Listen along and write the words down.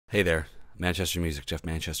Hey there, Manchester Music, Jeff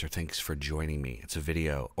Manchester. Thanks for joining me. It's a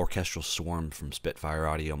video, Orchestral Swarm from Spitfire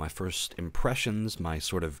Audio. My first impressions, my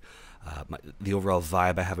sort of, the overall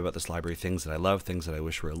vibe I have about this library, things that I love, things that I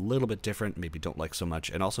wish were a little bit different, maybe don't like so much,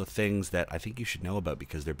 and also things that I think you should know about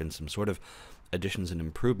because there have been some sort of additions and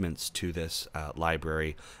improvements to this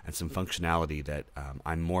library and some functionality that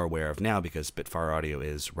I'm more aware of now because Spitfire Audio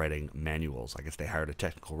is writing manuals. I guess they hired a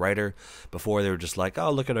technical writer. Before they were just like, oh,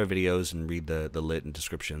 look at our videos and read the lit and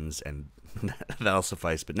descriptions and that'll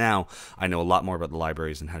suffice. But now I know a lot more about the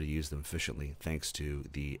libraries and how to use them efficiently thanks to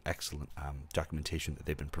the excellent documentation that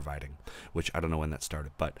they've been providing, which I don't know when that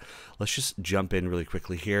started. But let's just jump in really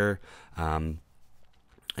quickly here and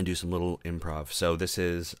do some little improv. So this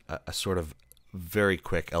is a sort of very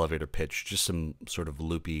quick elevator pitch, just some sort of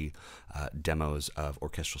loopy demos of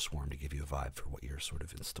Orchestral Swarm to give you a vibe for what you're sort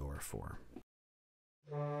of in store for.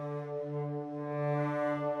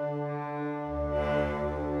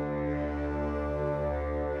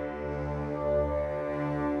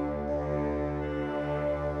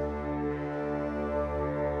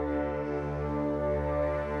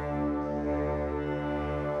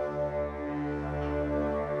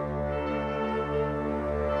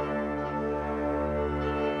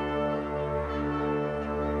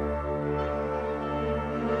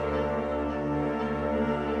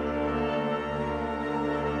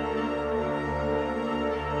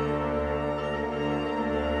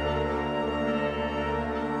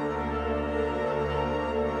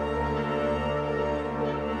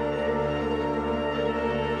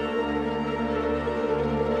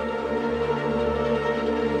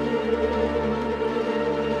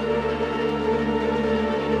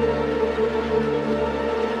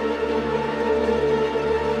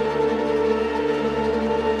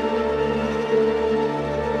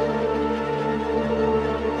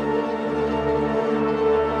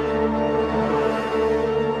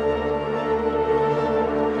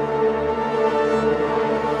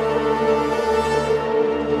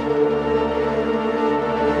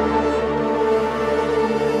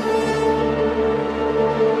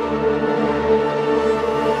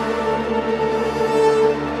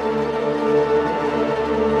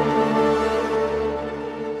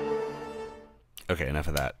 Okay, enough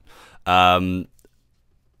of that.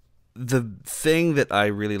 The thing that I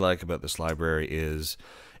really like about this library is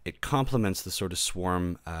it complements the sort of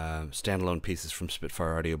Swarm standalone pieces from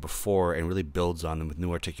Spitfire Audio before and really builds on them with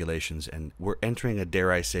new articulations. And we're entering a,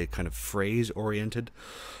 dare I say, kind of phrase-oriented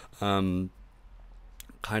kind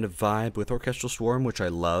of vibe with Orchestral Swarm, which I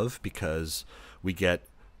love because we get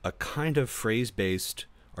a kind of phrase-based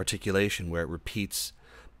articulation where it repeats,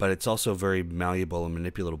 but it's also very malleable and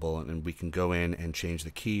manipulable, and we can go in and change the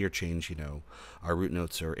key or change, you know, our root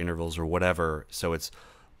notes or intervals or whatever. So it's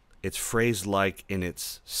phrase-like in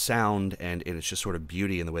its sound and in its just sort of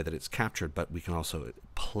beauty in the way that it's captured, but we can also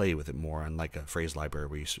play with it more, unlike a phrase library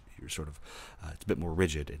where you're sort of, it's a bit more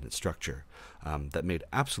rigid in its structure. That made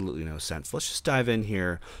absolutely no sense. Let's just dive in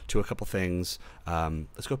here to a couple things.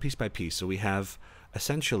 Let's go piece by piece. So we have,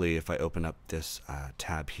 essentially, if I open up this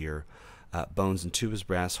tab here, bones and tubas,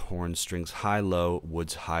 brass, horns, strings, high-low,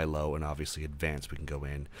 woods, high-low, and obviously advanced. We can go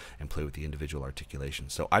in and play with the individual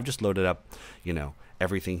articulations. So I've just loaded up, you know,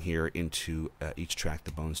 everything here into each track,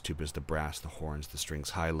 the bones, tubas, the brass, the horns, the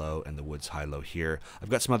strings, high-low, and the woods, high-low here. I've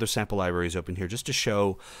got some other sample libraries open here just to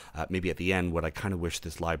show maybe at the end what I kind of wish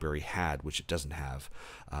this library had, which it doesn't have.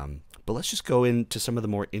 But let's just go into some of the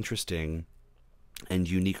more interesting and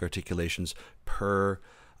unique articulations per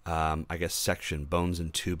I guess, section, bones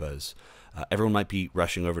and tubas. Everyone might be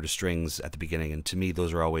rushing over to strings at the beginning, and to me,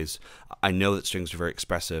 those are always. I know that strings are very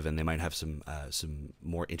expressive, and they might have some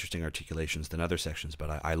more interesting articulations than other sections.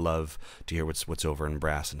 But I love to hear what's over in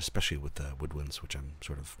brass, and especially with the woodwinds, which I'm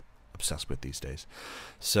sort of obsessed with these days.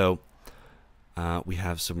 So we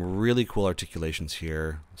have some really cool articulations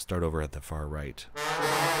here. Start over at the far right.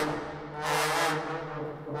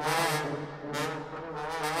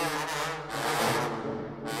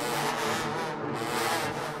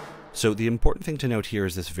 So the important thing to note here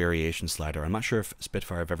is this variation slider. I'm not sure if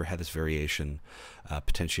Spitfire have ever had this variation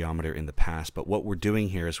potentiometer in the past, but what we're doing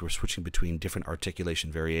here is we're switching between different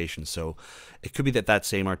articulation variations. So it could be that that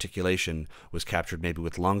same articulation was captured maybe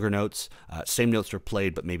with longer notes. Same notes were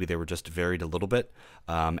played, but maybe they were just varied a little bit.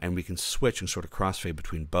 And we can switch and sort of crossfade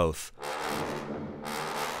between both.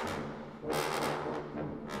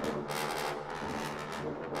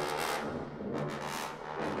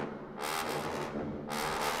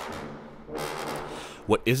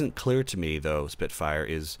 What isn't clear to me, though, Spitfire,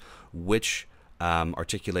 is which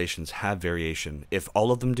articulations have variation. If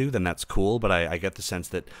all of them do, then that's cool, but I get the sense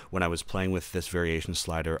that when I was playing with this variation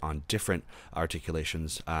slider on different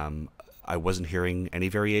articulations, I wasn't hearing any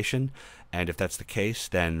variation. And if that's the case,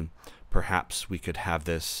 then perhaps we could have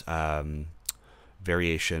this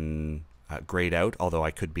variation grayed out, although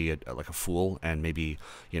I could be like a fool, and maybe,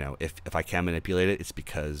 you know, if I can manipulate it, it's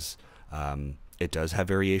because it does have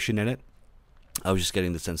variation in it. I was just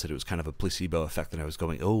getting the sense that it was kind of a placebo effect, and I was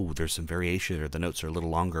going, oh, there's some variation, or the notes are a little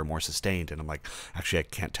longer, more sustained, and I'm like, actually, I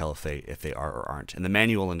can't tell if they are or aren't. And the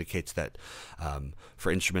manual indicates that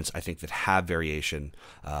for instruments, I think, that have variation,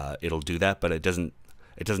 it'll do that, but it doesn't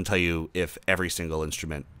tell you if every single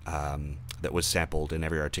instrument that was sampled in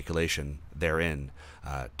every articulation therein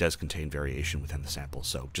does contain variation within the sample.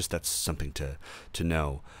 So just that's something to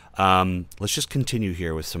know. Let's just continue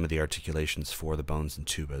here with some of the articulations for the bones and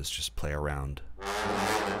tubas. Just play around.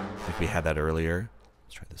 I think we had that earlier.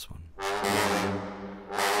 Let's try this one.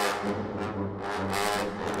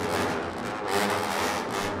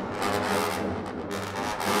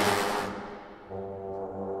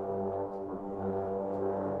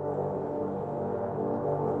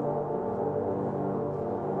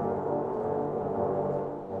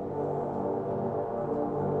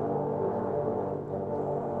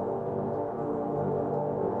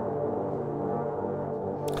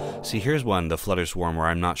 See, here's one, the Flutter Swarm, where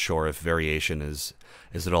I'm not sure if variation is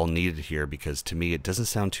at all needed here, because to me it doesn't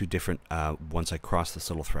sound too different once I cross this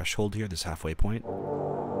little threshold here, this halfway point.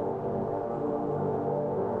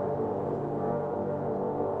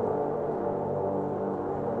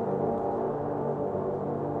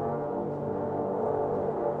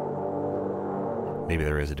 Maybe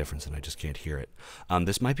there is a difference and I just can't hear it.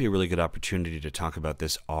 This might be a really good opportunity to talk about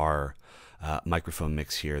this R microphone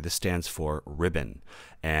mix here. This stands for ribbon.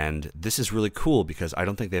 And this is really cool because I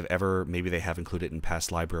don't think they've ever, maybe they have included it in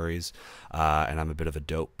past libraries, and I'm a bit of a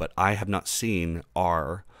dope, but I have not seen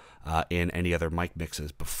R in any other mic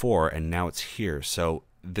mixes before, and now it's here. So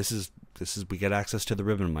this is we get access to the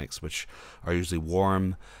ribbon mics, which are usually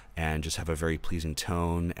warm and just have a very pleasing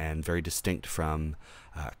tone and very distinct from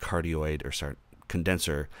cardioid, or sorry,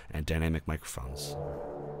 condenser and dynamic microphones.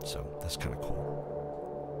 So that's kind of cool.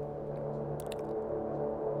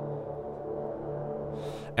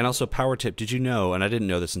 And also, power tip, did you know, and I didn't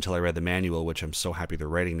know this until I read the manual, which I'm so happy they're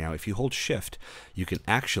writing now, if you hold shift, you can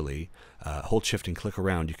actually hold shift and click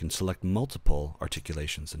around. You can select multiple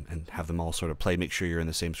articulations and have them all sort of play. Make sure you're in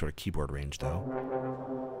the same sort of keyboard range, though.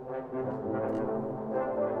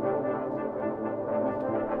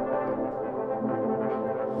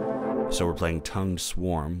 So we're playing Tongued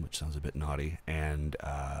Swarm, which sounds a bit naughty, and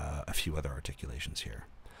a few other articulations here.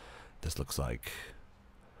 This looks like,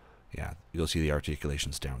 yeah, you'll see the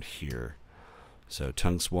articulations down here. So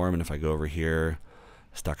Tongue Swarm, and if I go over here,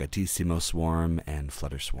 Staccatissimo Swarm and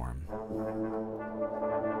Flutter Swarm.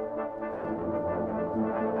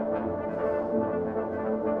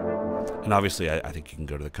 And obviously, I think you can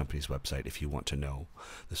go to the company's website if you want to know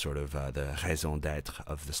the sort of the raison d'être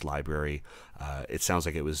of this library. It sounds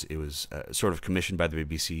like it was sort of commissioned by the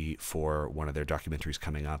BBC for one of their documentaries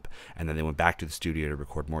coming up, and then they went back to the studio to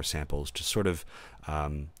record more samples to sort of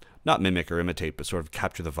not mimic or imitate, but sort of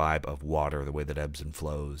capture the vibe of water, the way that ebbs and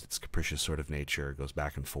flows. Its capricious sort of nature, goes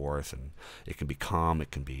back and forth, and it can be calm,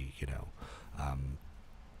 it can be, you know,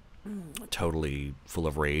 totally full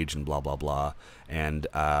of rage and blah blah blah. And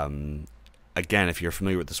again, if you're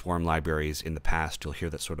familiar with the Swarm libraries in the past, you'll hear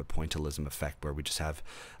that sort of pointillism effect where we just have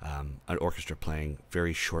an orchestra playing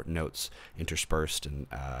very short notes interspersed, and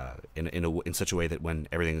in such a way that when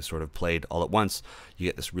everything is sort of played all at once, you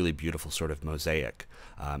get this really beautiful sort of mosaic.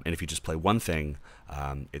 And if you just play one thing,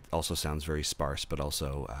 it also sounds very sparse, but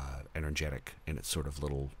also energetic in its sort of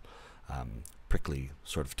little prickly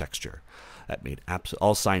sort of texture. That made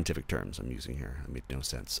all scientific terms I'm using here. That made no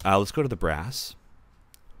sense. Let's go to the brass.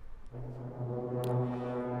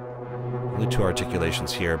 Only two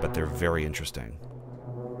articulations here, but they're very interesting.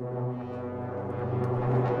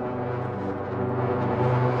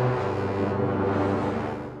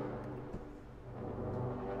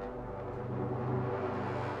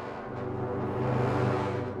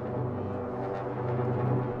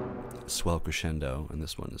 Swell crescendo, and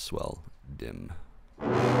this one is swell dim.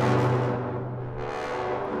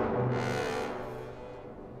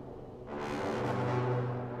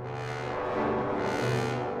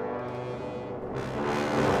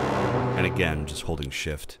 And again, just holding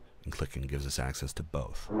shift and clicking gives us access to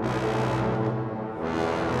both.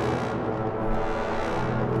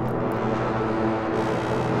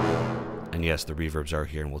 And yes, the reverbs are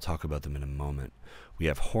here, and we'll talk about them in a moment. We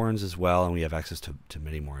have horns as well, and we have access to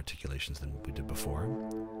many more articulations than we did before.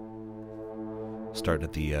 Start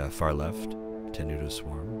at the far left, tenuto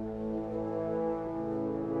swarm.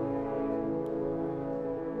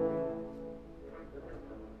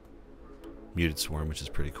 Muted swarm, which is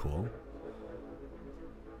pretty cool.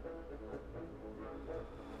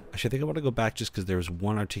 Actually, I think I want to go back just because there was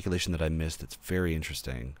one articulation that I missed that's very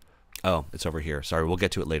interesting. Oh, it's over here. Sorry, we'll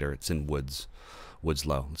get to it later. It's in woods. Woods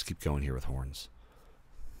low. Let's keep going here with horns.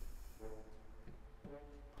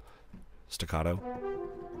 Staccato.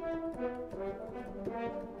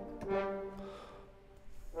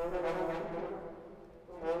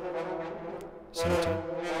 Sonata.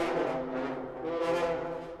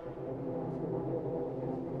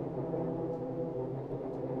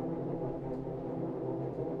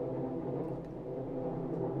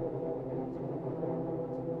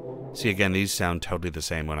 See, again, these sound totally the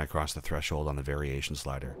same when I cross the threshold on the variation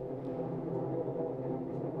slider.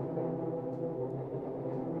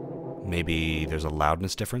 Maybe there's a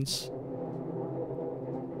loudness difference?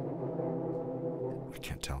 I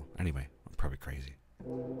can't tell. Anyway, I'm probably crazy.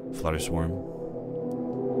 Flutter swarm.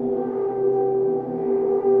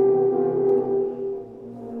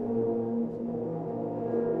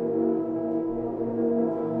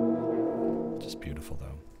 Just beautiful,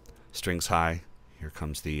 though. Strings high. Here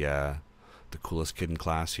comes the coolest kid in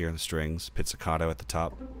class here, the strings. Pizzicato at the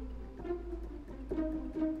top.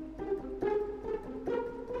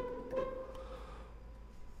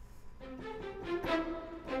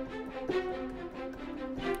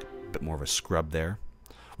 Bit more of a scrub there.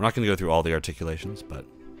 We're not going to go through all the articulations, but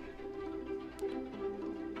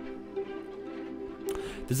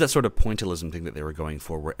this is that sort of pointillism thing that they were going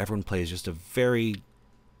for, where everyone plays just a very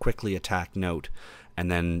quickly attacked note, and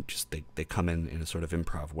then just they come in a sort of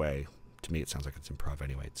improv way. To me, it sounds like it's improv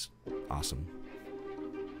anyway. It's awesome.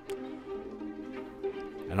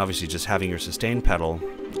 And obviously just having your sustain pedal,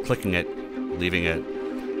 clicking it, leaving it,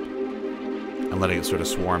 and letting it sort of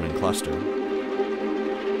swarm and cluster.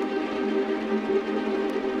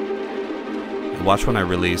 And watch when I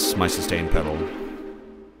release my sustain pedal.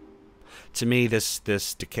 To me, this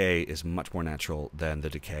decay is much more natural than the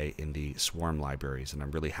decay in the Swarm libraries, and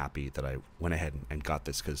I'm really happy that I went ahead and got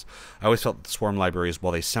this, because I always felt that the Swarm libraries,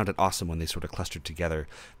 while they sounded awesome when they sort of clustered together,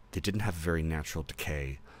 they didn't have a very natural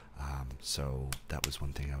decay. So that was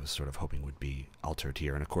one thing I was sort of hoping would be altered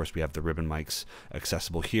here. And of course, we have the ribbon mics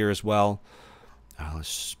accessible here as well.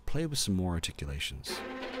 Let's play with some more articulations.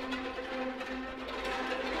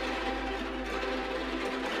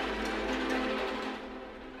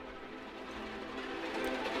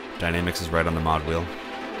 Dynamics is right on the mod wheel.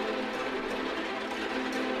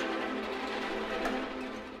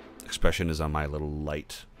 Expression is on my little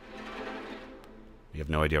light. You have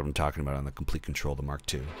no idea what I'm talking about on the Complete Control, the Mark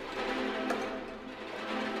II.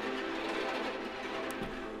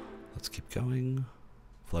 Let's keep going.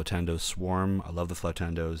 Flautando Swarm. I love the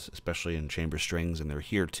flautandos, especially in chamber strings, and they're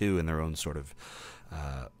here too in their own sort of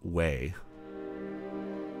way.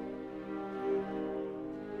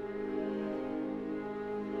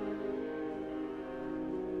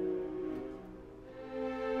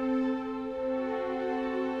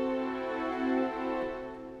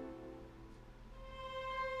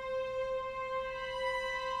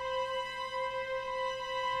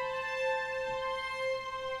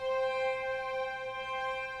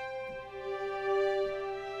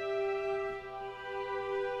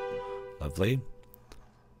 Lovely.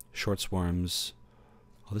 Short swarms.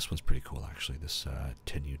 Oh, this one's pretty cool, actually. This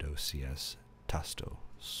Tenuto CS Tasto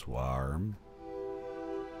Swarm.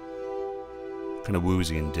 Kind of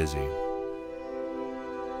woozy and dizzy.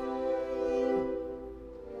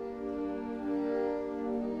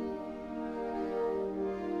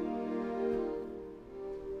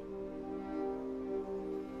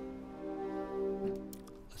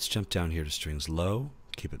 Let's jump down here to strings low.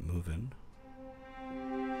 Keep it moving.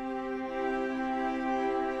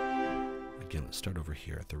 Again, let's start over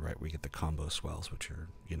here at the right where you get the combo swells, which are,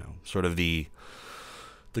 you know, sort of the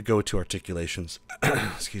go-to articulations.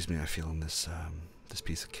 Excuse me, I feel in this this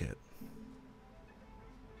piece of kit.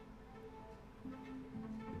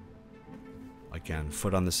 Again,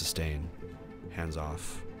 foot on the sustain, hands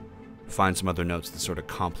off. Find some other notes that sort of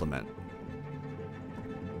complement.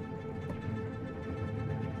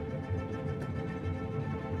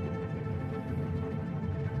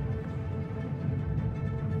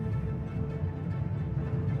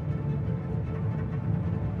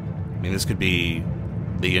 I mean, this could be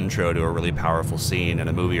the intro to a really powerful scene in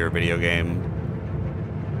a movie or a video game.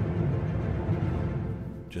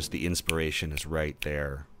 Just the inspiration is right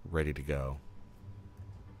there, ready to go.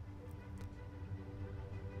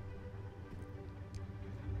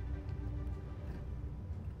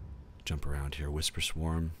 Jump around here, Whisper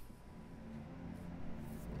Swarm.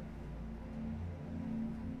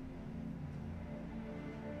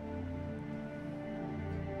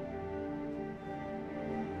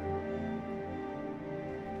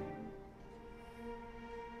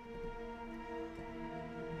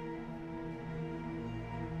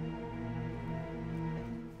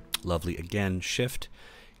 lovely, again, shift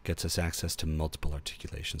gets us access to multiple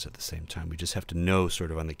articulations at the same time. We just have to know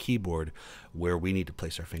sort of on the keyboard where we need to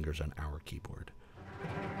place our fingers on our keyboard.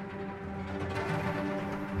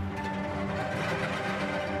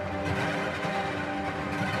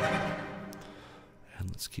 And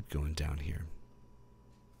let's keep going down here.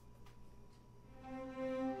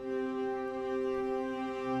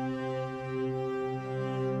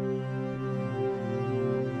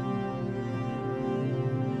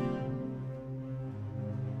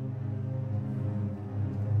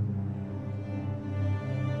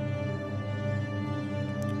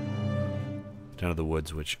 Down to the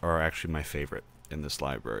woods, which are actually my favorite in this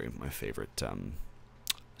library, my favorite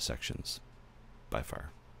sections by far.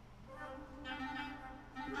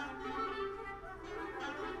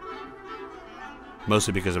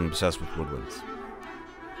 Mostly because I'm obsessed with woodwinds.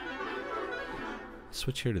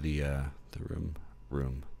 Switch here to the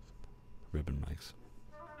room ribbon mics.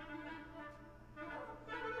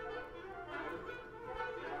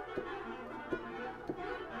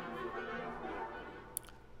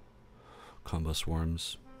 Combo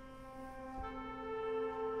swarms.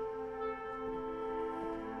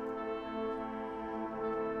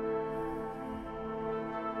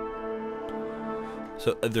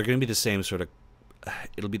 So they're going to be the same sort of,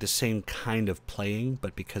 it'll be the same kind of playing,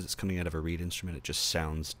 but because it's coming out of a reed instrument, it just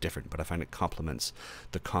sounds different. But I find it complements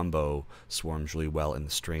the combo swarms really well in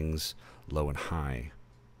the strings, low and high.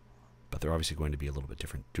 But they're obviously going to be a little bit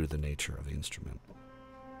different due to the nature of the instrument.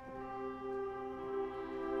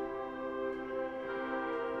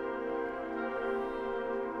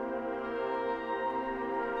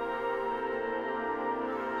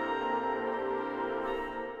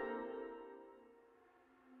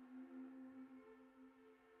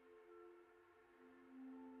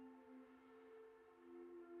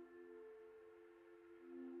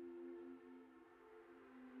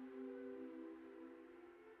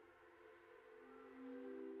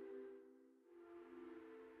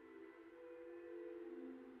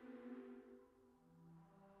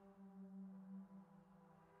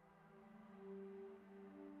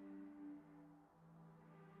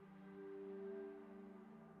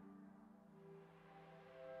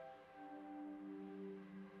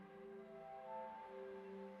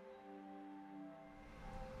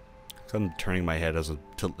 So I'm turning my head as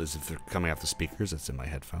if they're coming off the speakers. It's in my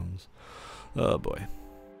headphones. Oh boy.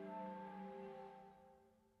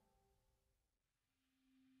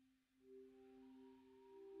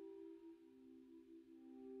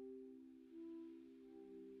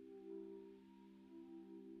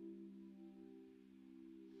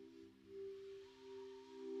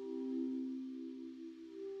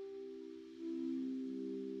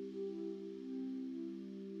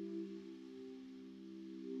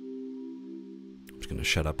 Going to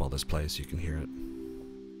shut up all this play so you can hear it.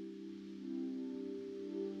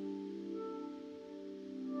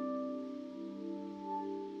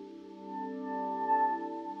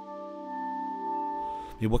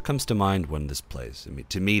 I mean, what comes to mind when this plays? I mean,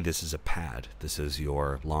 to me, this is a pad. This is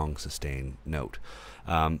your long sustained note.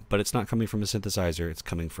 But it's not coming from a synthesizer. It's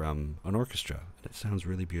coming from an orchestra. And it sounds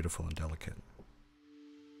really beautiful and delicate.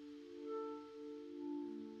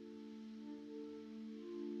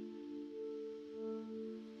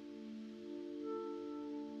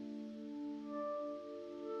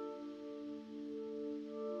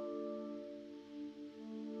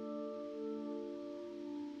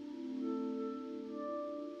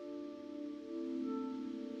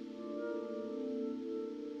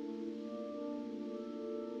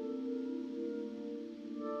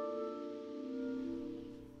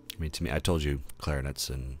 I mean, to me, I told you clarinets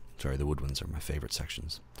and, sorry, the woodwinds are my favorite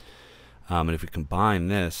sections. And if we combine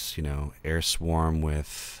this, you know, air swarm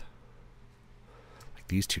with like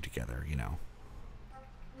these two together, you know.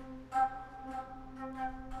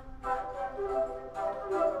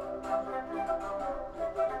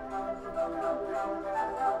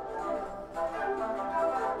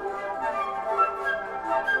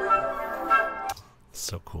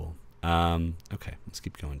 So cool. Okay, let's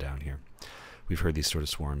keep going down here. We've heard these sort of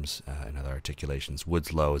swarms in other articulations.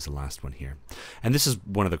 Woods Low is the last one here. And this is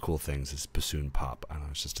one of the cool things, is bassoon pop. I don't know,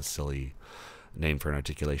 it's just a silly name for an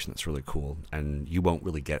articulation that's really cool. And you won't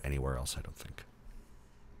really get anywhere else, I don't think.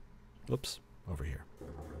 Whoops, over here.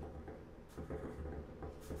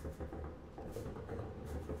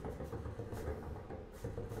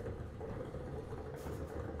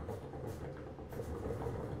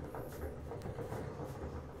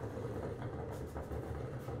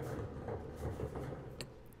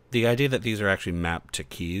 The idea that these are actually mapped to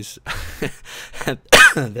keys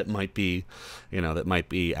that might be, you know, that might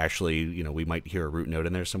be actually, you know, we might hear a root note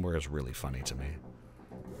in there somewhere is really funny to me.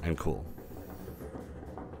 and cool.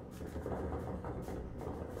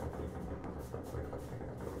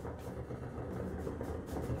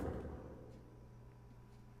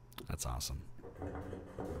 That's awesome.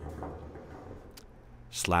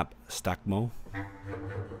 Slap Stakmo.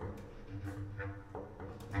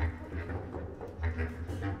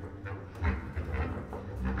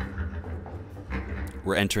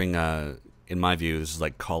 We're entering, in my view, this is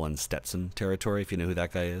like Colin Stetson territory, if you know who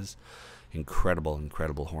that guy is. Incredible,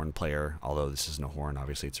 incredible horn player. Although this isn't a horn,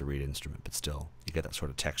 obviously it's a reed instrument, but still, you get that sort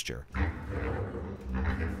of texture.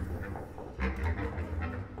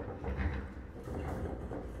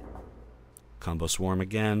 Combo Swarm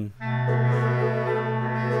again.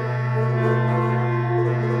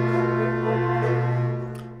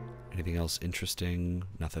 Anything else interesting?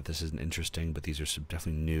 Not that this isn't interesting, but these are some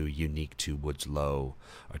definitely new, unique to Woods Low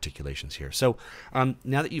articulations here. So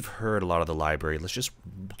now that you've heard a lot of the library, let's just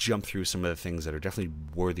jump through some of the things that are definitely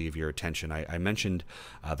worthy of your attention. I mentioned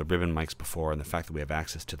the ribbon mics before and the fact that we have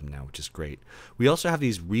access to them now, which is great. We also have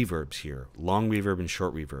these reverbs here, long reverb and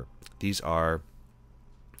short reverb. These are,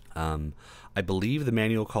 I believe the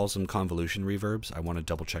manual calls them convolution reverbs. I want to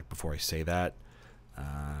double check before I say that.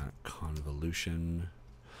 Convolution...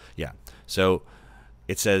 Yeah, so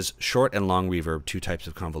it says short and long reverb, 2 types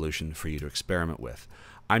of convolution for you to experiment with.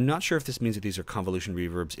 I'm not sure if this means that these are convolution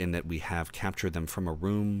reverbs in that we have captured them from a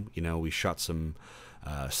room. You know, we shot some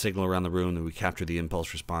signal around the room and we captured the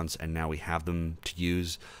impulse response and now we have them to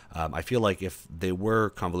use. I feel like if they were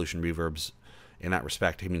convolution reverbs in that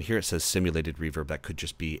respect, I mean, here it says simulated reverb. That could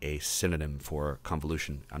just be a synonym for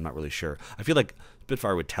convolution. I'm not really sure. I feel like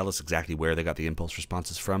Spitfire would tell us exactly where they got the impulse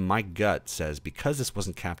responses from. My gut says because this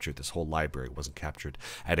wasn't captured, this whole library wasn't captured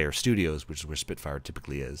at Air Studios, which is where Spitfire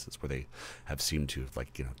typically is. That's where they have seemed to have,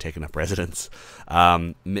 like, you know, taken up residence.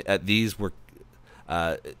 These were,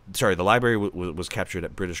 sorry, the library was captured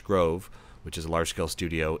at British Grove, which is a large-scale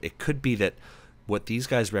studio. It could be that what these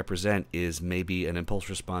guys represent is maybe an impulse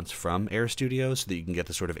response from Air Studios so that you can get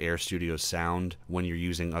the sort of Air Studios sound when you're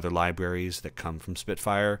using other libraries that come from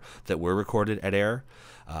Spitfire that were recorded at Air.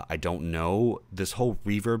 I don't know. This whole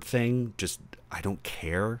reverb thing, just, I don't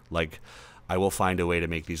care. Like, I will find a way to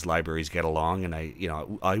make these libraries get along, and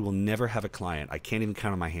I will never have a client. I can't even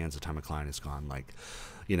count on my hands the time a client is gone. Like,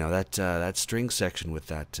 you know, that string section with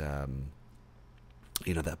that...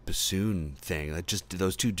 you know, that bassoon thing, that just,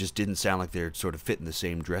 those two just didn't sound like they're sort of fit in the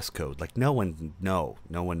same dress code. Like, no one knows,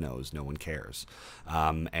 no one cares.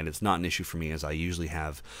 And it's not an issue for me, as I usually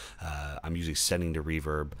have, I'm usually setting to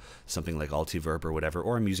reverb something like Altiverb or whatever,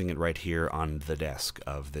 or I'm using it right here on the desk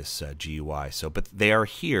of this GUI. So, but they are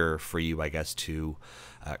here for you, I guess, to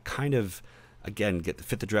kind of, again,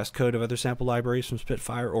 fit the dress code of other sample libraries from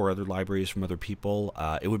Spitfire or other libraries from other people.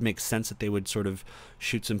 It would make sense that they would sort of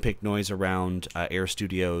shoot some pink noise around Air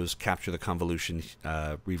Studios, capture the convolution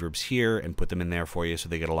reverbs here, and put them in there for you so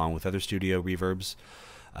they get along with other studio reverbs,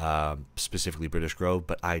 specifically British Grove,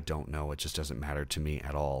 but I don't know. It just doesn't matter to me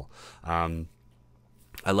at all.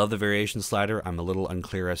 I love the variation slider. I'm a little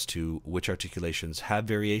unclear as to which articulations have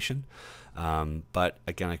variation. But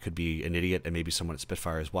again, I could be an idiot, and maybe someone at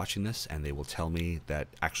Spitfire is watching this and they will tell me that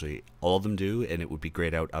actually all of them do, and it would be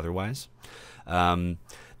grayed out otherwise.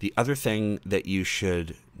 The other thing that you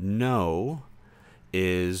should know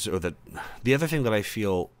is, or that the other thing that I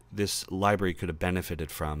feel this library could have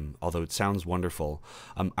benefited from, although it sounds wonderful,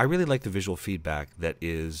 I really like the visual feedback that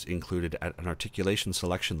is included at an articulation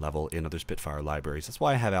selection level in other Spitfire libraries. That's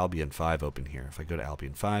why I have Albion 5 open here. If I go to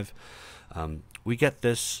Albion 5, we get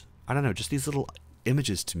this, I don't know, just these little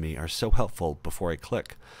images to me are so helpful before I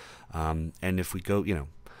click. And if we go, you know,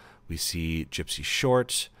 we see Gypsy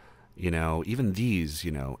Short, you know, even these,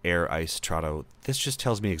 you know, Air, Ice, Trotto, this just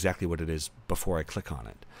tells me exactly what it is before I click on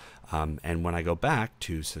it. And when I go back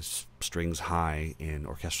to strings high in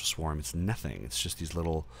Orchestral Swarm, it's nothing. It's just these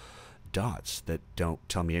little dots that don't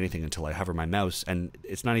tell me anything until I hover my mouse, and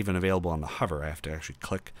it's not even available on the hover. I have to actually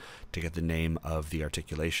click to get the name of the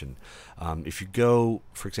articulation. If you go,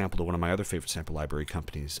 for example, to one of my other favorite sample library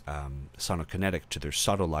companies, Sonokinetic, to their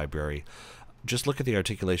Soto library, just look at the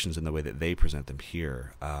articulations and the way that they present them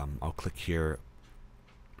here. I'll click here,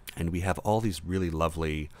 and we have all these really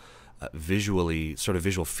lovely visually, sort of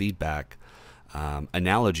visual feedback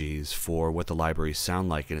analogies for what the libraries sound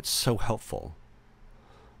like, and it's so helpful.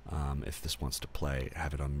 If this wants to play,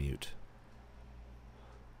 have it on mute.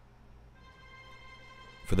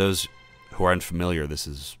 For those who are unfamiliar, this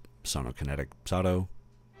is Sonokinetic Soto.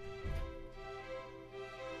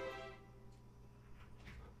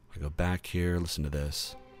 I go back here, listen to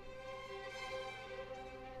this.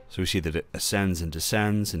 So we see that it ascends and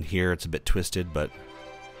descends, and here it's a bit twisted, but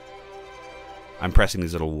I'm pressing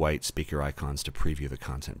these little white speaker icons to preview the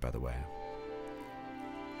content, by the way.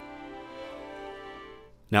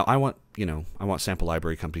 Now, I want sample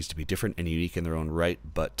library companies to be different and unique in their own right,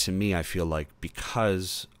 but to me, I feel like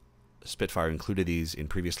because Spitfire included these in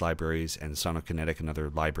previous libraries and Sonokinetic and other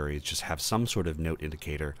libraries just have some sort of note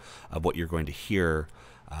indicator of what you're going to hear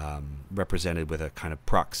represented with a kind of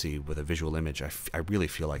proxy with a visual image. I really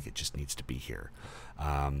feel like it just needs to be here.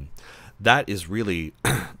 That is really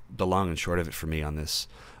the long and short of it for me on this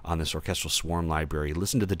Orchestral Swarm library.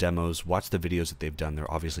 Listen to the demos, watch the videos that they've done.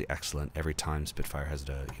 They're obviously excellent. Every time Spitfire has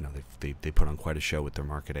they put on quite a show with their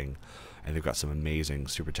marketing, and they've got some amazing,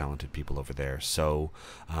 super talented people over there. So,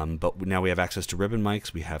 but now we have access to ribbon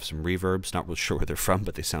mics. We have some reverbs. Not really sure where they're from,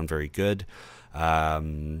 but they sound very good.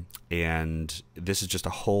 And this is just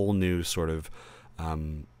a whole new sort of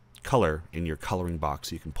color in your coloring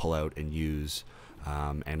box you can pull out and use.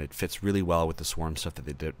 And it fits really well with the Swarm stuff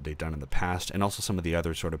that they've done in the past, and also some of the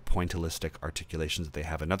other sort of pointillistic articulations that they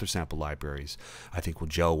have in other sample libraries. I think will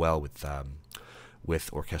gel well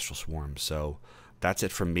with Orchestral Swarm. So that's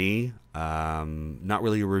it from me. Not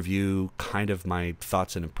really a review, kind of my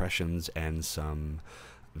thoughts and impressions, and some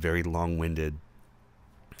very long-winded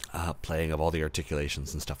playing of all the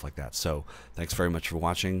articulations and stuff like that. So thanks very much for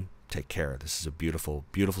watching. Take care. This is a beautiful,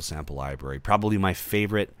 beautiful sample library. Probably my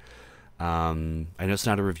favorite. I know it's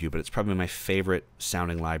not a review, but it's probably my favorite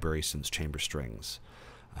sounding library since Chamber Strings.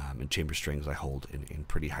 And Chamber Strings I hold in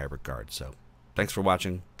pretty high regard. So thanks for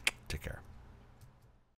watching. Take care.